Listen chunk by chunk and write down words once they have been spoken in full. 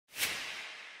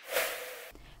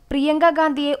പ്രിയങ്ക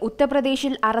ഗാന്ധിയെ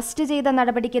ഉത്തർപ്രദേശിൽ അറസ്റ്റ് ചെയ്ത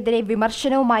നടപടിക്കെതിരെ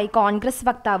വിമർശനവുമായി കോൺഗ്രസ്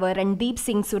വക്താവ് രൺദീപ്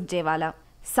സിംഗ് സുർജേവാല.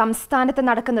 സംസ്ഥാനത്ത്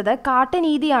നടക്കുന്നത്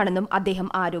കാട്ടുനീതിയാണെന്നും അദ്ദേഹം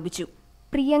ആരോപിച്ചു.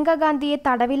 പ്രിയങ്ക ഗാന്ധിയെ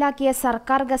തടവിലാക്കിയ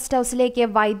സർക്കാർ ഗസ്റ്റ് ഹൌസിലേക്ക്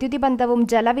വൈദ്യുതി ബന്ധവും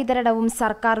ജലവിതരണവും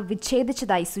സർക്കാർ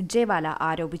വിച്ഛേദിച്ചതായി സുർജേവാല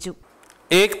ആരോപിച്ചു.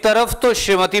 एक तरफ तो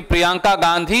श्रीमती प्रियंका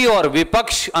गांधी और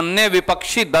विपक्ष अन्य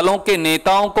विपक्षी दलों के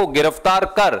नेताओं को गिरफ्तार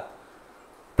कर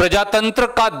प्रजातंत्र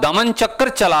का दमन चक्र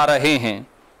चला रहे हैं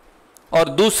और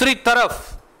दूसरी तरफ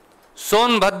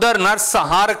सोनभद्र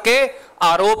नरसंहार के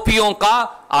आरोपियों का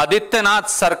आदित्यनाथ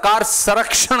सरकार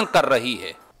संरक्षण कर रही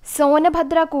है.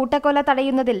 സോനഭദ്ര കൂട്ടക്കൊല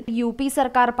തടയുന്നതിൽ യുപി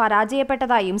സർക്കാർ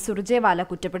പരാജയപ്പെട്ടതായും സുർജേവാല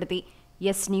കുറ്റപ്പെടുത്തി.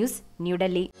 Yes news,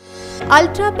 New Delhi.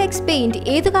 അൾട്രാപെക്സ് പെയിന്റ്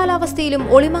ഏതു കാലാവസ്ഥയിലും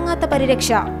ഒളിമങ്ങാത്ത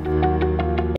പരിരക്ഷ.